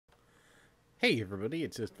Hey everybody,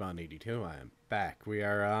 it's just Fun82. I am back. We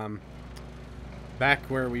are back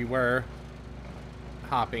where we were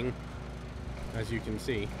hopping, as you can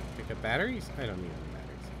see. Pick up batteries? I don't need any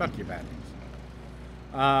batteries. Fuck your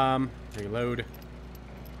batteries. Reload.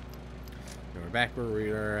 And we're back where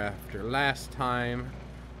we were after last time.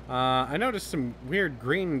 I noticed some weird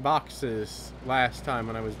green boxes last time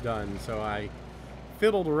when I was done, so I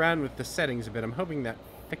fiddled around with the settings a bit. I'm hoping that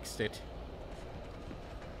fixed it.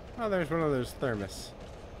 Oh, there's one of those thermos.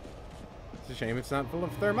 It's a shame it's not full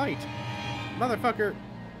of thermite. Motherfucker!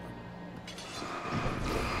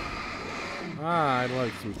 Ah, I'd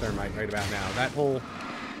like some thermite right about now. That whole,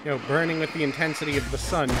 burning with the intensity of the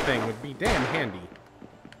sun thing would be damn handy.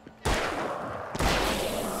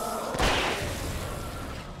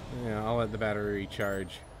 Yeah, I'll let the battery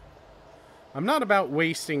recharge. I'm not about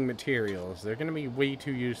wasting materials. They're going to be way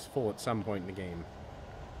too useful at some point in the game.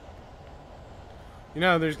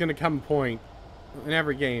 There's going to come a point in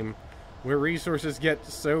every game where resources get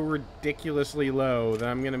so ridiculously low that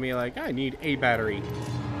I'm going to be like, I need a battery.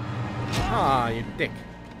 Ah, you dick.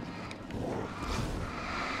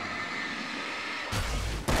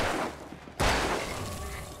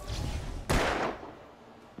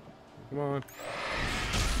 Come on.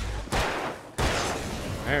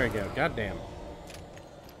 There we go. Goddamn.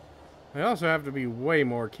 I also have to be way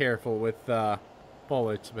more careful with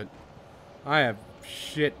bullets, but I have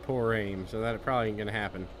shit poor aim, so that probably ain't gonna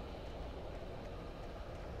happen.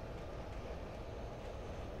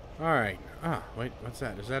 Alright. Ah, wait, what's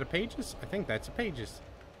that? Is that a Pages? I think that's a Pages.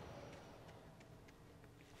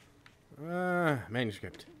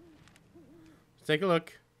 Manuscript. Let's take a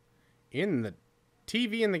look. In the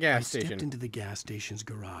TV in the gas station. I stepped into the gas station's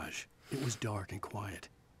garage. It was dark and quiet.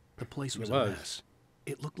 The place was a mess.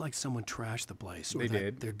 It looked like someone trashed the place, or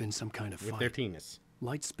that there'd been some kind of fight. With their penis.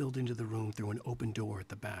 Light spilled into the room through an open door at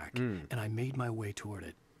the back, and I made my way toward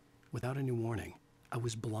it. Without any warning, I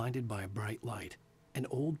was blinded by a bright light. An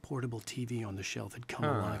old portable TV on the shelf had come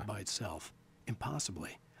alive by itself.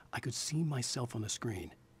 Impossibly, I could see myself on the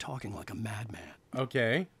screen, talking like a madman.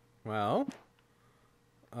 Okay, well,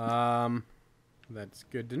 that's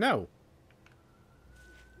good to know.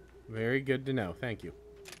 Very good to know, thank you.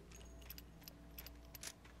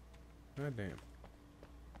 God damn.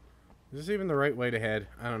 Is this even the right way to head?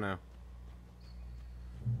 I don't know.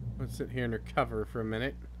 Let's sit here under cover for a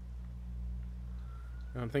minute.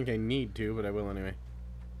 I don't think I need to, but I will anyway.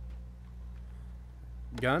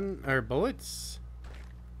 Gun, or bullets?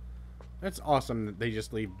 That's awesome that they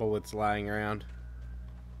just leave bullets lying around.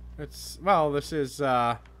 It's, well, this is,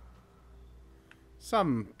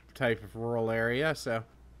 some type of rural area, so.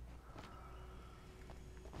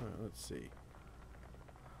 Let's see.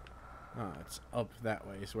 Ah, it's up that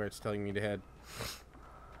way is where it's telling me to head.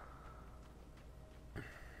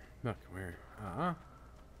 Look, where?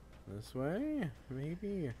 This way?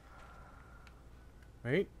 Maybe?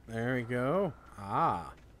 Wait, there we go.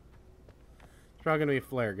 Ah. It's probably gonna be a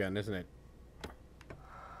flare gun, isn't it?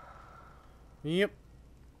 Yep.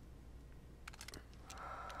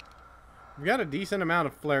 We've got a decent amount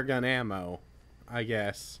of flare gun ammo, I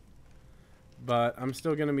guess. But I'm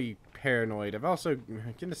still gonna be paranoid. I'm also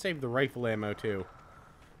gonna save the rifle ammo too.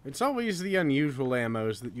 It's always the unusual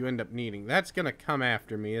ammos that you end up needing. That's gonna come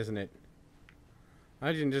after me, isn't it?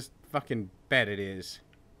 I can just fucking bet it is.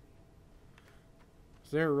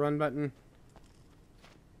 Is there a run button?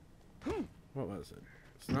 What was it?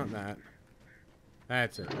 It's not that.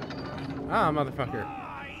 That's it. Ah, motherfucker.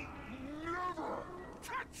 I never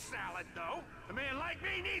touch salad, though. A man like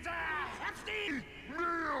me needs a hefty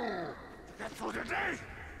meal. That's for today.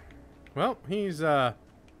 Well, he's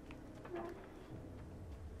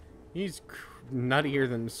nuttier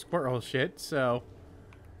than squirrel shit, so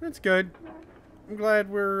that's good. I'm glad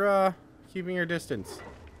we're keeping our distance.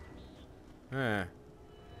 Mother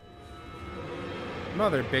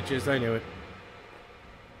bitches, I knew it.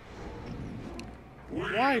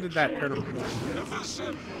 Why did that turn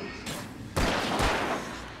around?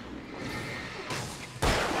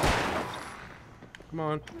 Come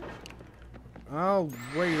on. Oh,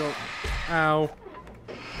 wait. Ow.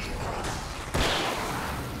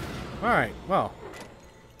 Alright, well.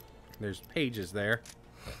 There's Pages there.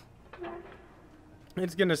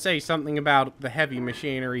 It's gonna say something about the heavy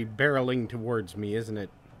machinery barreling towards me, isn't it?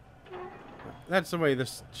 That's the way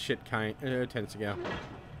this shit tends to go.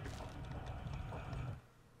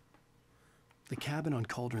 The cabin on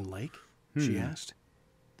Cauldron Lake? She asked.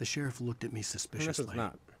 The sheriff looked at me suspiciously. It's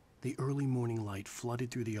not. The early morning light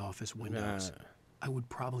flooded through the office windows. I would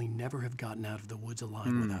probably never have gotten out of the woods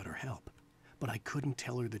alive without her help. But I couldn't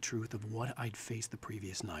tell her the truth of what I'd faced the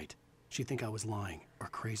previous night. She'd think I was lying or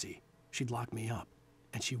crazy. She'd lock me up,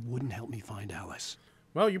 and she wouldn't help me find Alice.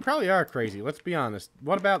 Well, you probably are crazy. Let's be honest.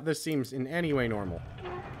 What about this seems in any way normal?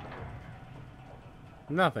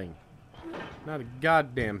 Nothing. Not a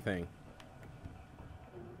goddamn thing.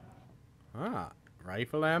 Ah,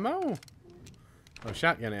 rifle ammo? Oh,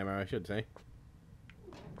 shotgun ammo, I should say.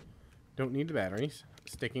 Don't need the batteries.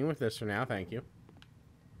 Sticking with this for now, thank you.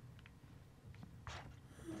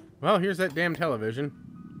 Well, here's that damn television.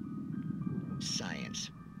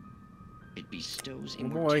 Science. It bestows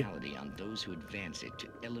immortality on those who advance it to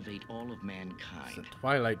elevate all of mankind. It's the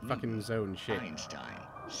Twilight fucking Zone shit. Einstein,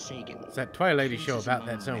 Sagan. It's that Twilighty show princes about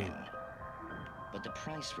that among zone. men. But the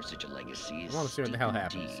price for such a legacy is I want to see what the hell steep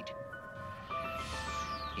happens. indeed.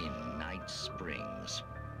 In Night Springs.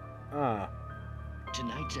 Ah.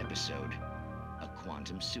 Tonight's episode, a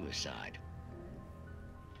quantum suicide.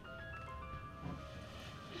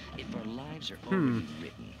 If our lives are already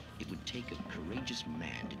written, it would take a courageous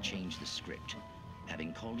man to change the script.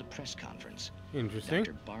 Having called a press conference, Interesting.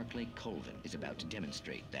 Dr. Barclay Colvin is about to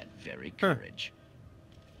demonstrate that very courage.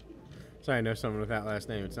 Sorry, I know someone with that last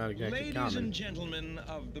name. It's not exactly Ladies common. and gentlemen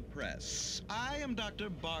of the press, I am Dr.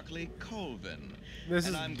 Barclay Colvin. This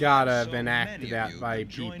and has I'm gotta glad have so been many acted of out you by could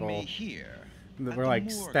join people me here that at were the like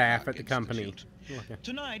Moron staff at the company. Institute. Okay.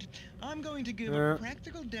 Tonight, I'm going to give a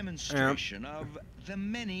practical demonstration of the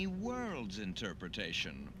many worlds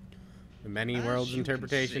interpretation. The many As worlds you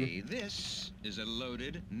interpretation. Can see, this is a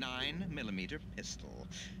loaded 9mm pistol.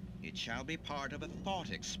 It shall be part of a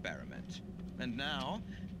thought experiment. And now,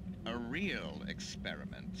 a real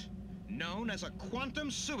experiment, known as a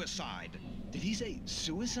quantum suicide. Did he say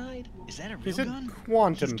suicide? Is that a He real said gun?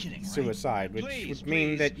 quantum He's kidding, right? suicide, which Please, would mean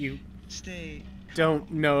please. that you Stay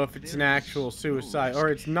don't know if it's an There is actual no suicide, risk. or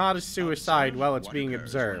it's not a suicide Observe while it's what being occurs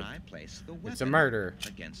observed. when I place the It's a weapon murder.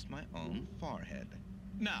 against my own forehead.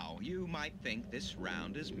 Now, you might think this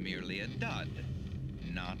round is merely a dud.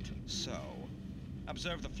 Not so.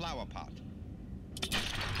 Observe the flower pot.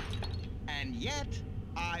 And yet,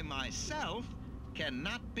 I myself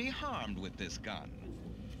cannot be harmed with this gun.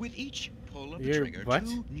 With each pull of the trigger, what?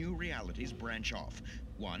 2 new realities branch off.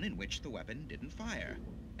 One in which the weapon didn't fire,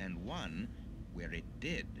 and one where it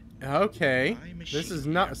did. Okay. My This machine is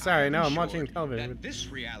not. here, Sorry, I no, I'm ensured watching television. that this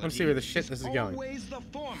reality Let's see where the shit this is going. Always the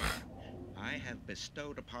former. I have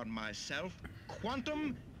bestowed upon myself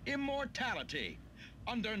quantum immortality.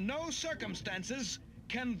 Under no circumstances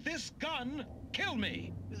can this gun kill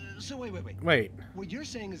me. So wait. Wait. What you're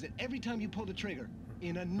saying is that every time you pull the trigger,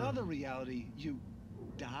 in another reality, you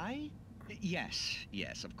die?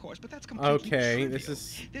 Yes, of course, but that's completely Okay, trivial. this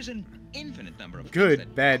is There's an infinite number of good, things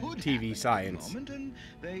that bad could TV happen at science. the moment, and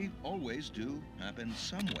they always do happen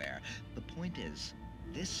somewhere. The point is,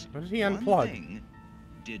 this What did he one unplug? thing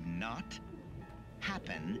did not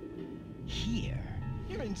happen here.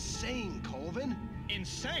 You're insane, Colvin.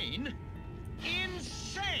 Insane?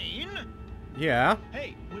 Insane? Yeah.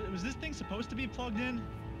 Hey, was this thing supposed to be plugged in?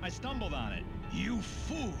 I stumbled on it. You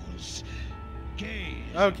fools! Gaze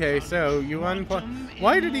Okay, on so you unplug. quantum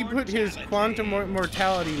Why did he put his immortality. quantum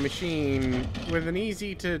mortality machine with an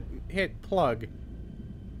easy to hit plug?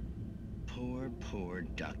 Poor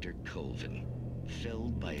Dr. Colvin.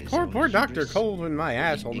 Filled by his Poor own Dr. hubris Colvin, my and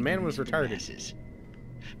asshole. The man was ignorance of the retarded. masses.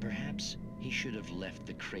 Perhaps he should have left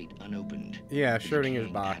the crate unopened. Yeah, the Schrodinger's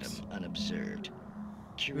decaying box. atom unobserved.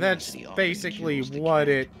 That's Curiosity often basically kills the what cat.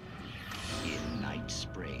 it. In Night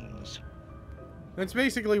Springs. That's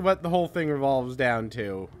basically what the whole thing revolves down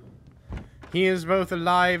to. He is both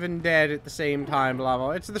alive and dead at the same time, blah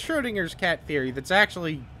blah. It's the Schrodinger's cat theory that's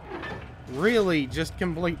actually really just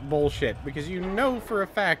complete bullshit, because you know for a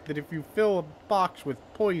fact that if you fill a box with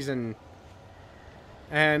poison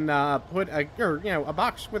and put a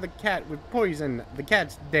box with a cat with poison, the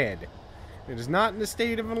cat's dead. It is not in a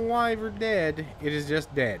state of alive or dead, it is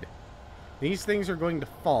just dead. These things are going to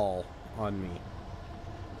fall on me.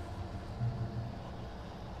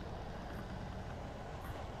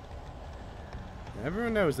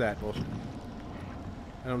 Everyone knows that bullshit.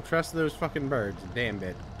 I don't trust those fucking birds a damn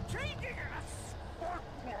bit. Changing a spark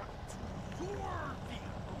plug to your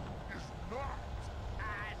vehicle is not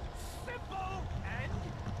as simple and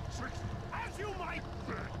tricky as you might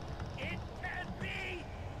think. It can be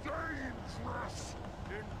dangerous.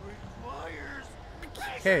 It requires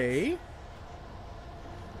patience. Okay.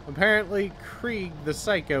 Apparently, Krieg the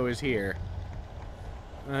Psycho is here.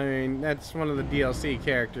 I mean, that's one of the DLC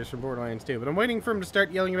characters from Borderlands 2, but I'm waiting for him to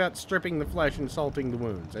start yelling about stripping the flesh and salting the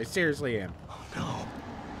wounds. I seriously am. No.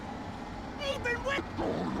 Even with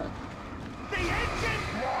the engine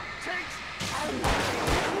block takes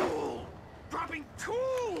a tool. Dropping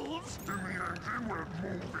tools. Then the engine will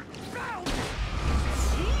move itself.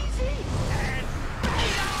 Easy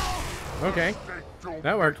Okay.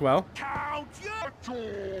 That worked well. Count your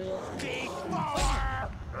tools, big power!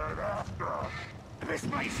 And after this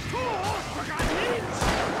place tools forgotten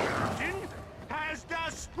Captain has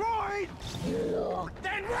destroyed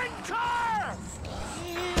then rent car!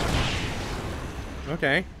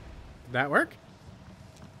 Okay. Did that work?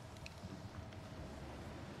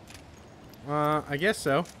 I guess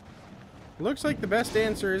so. Looks like the best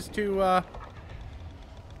answer is to,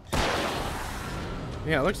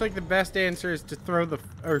 yeah, it looks like the best answer is to throw the,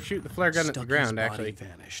 or shoot the flare gun at the ground, actually.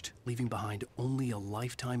 Vanished, leaving behind only a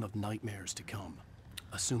lifetime of nightmares to come.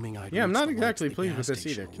 Assuming I'd Yeah, I'm reached not the exactly lights of the pleased with gas this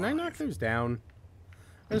either. station Can I knock alive. those down?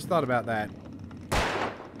 I just thought about that.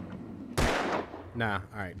 Nah,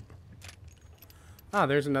 alright. Ah,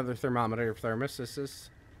 there's another thermometer thermos. This is...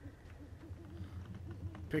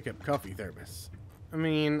 Pick up coffee thermos. I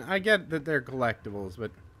mean, I get that they're collectibles,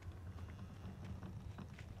 but...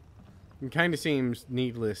 It kind of seems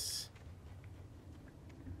needless.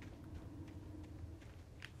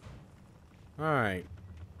 Alright.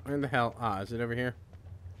 Where the hell... Ah, is it over here?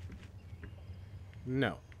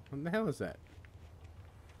 No. What the hell is that?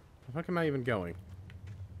 The fuck am I even going?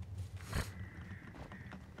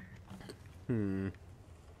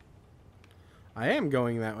 I am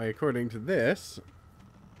going that way according to this.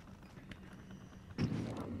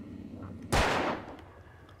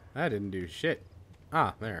 That didn't do shit.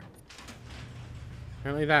 Ah, there.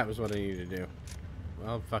 Apparently that was what I needed to do.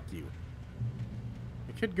 Well, fuck you.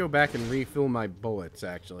 I could go back and refill my bullets,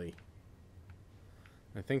 actually.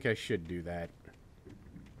 I think I should do that.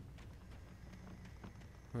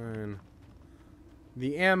 And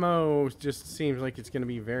the ammo just seems like it's going to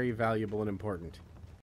be very valuable and important.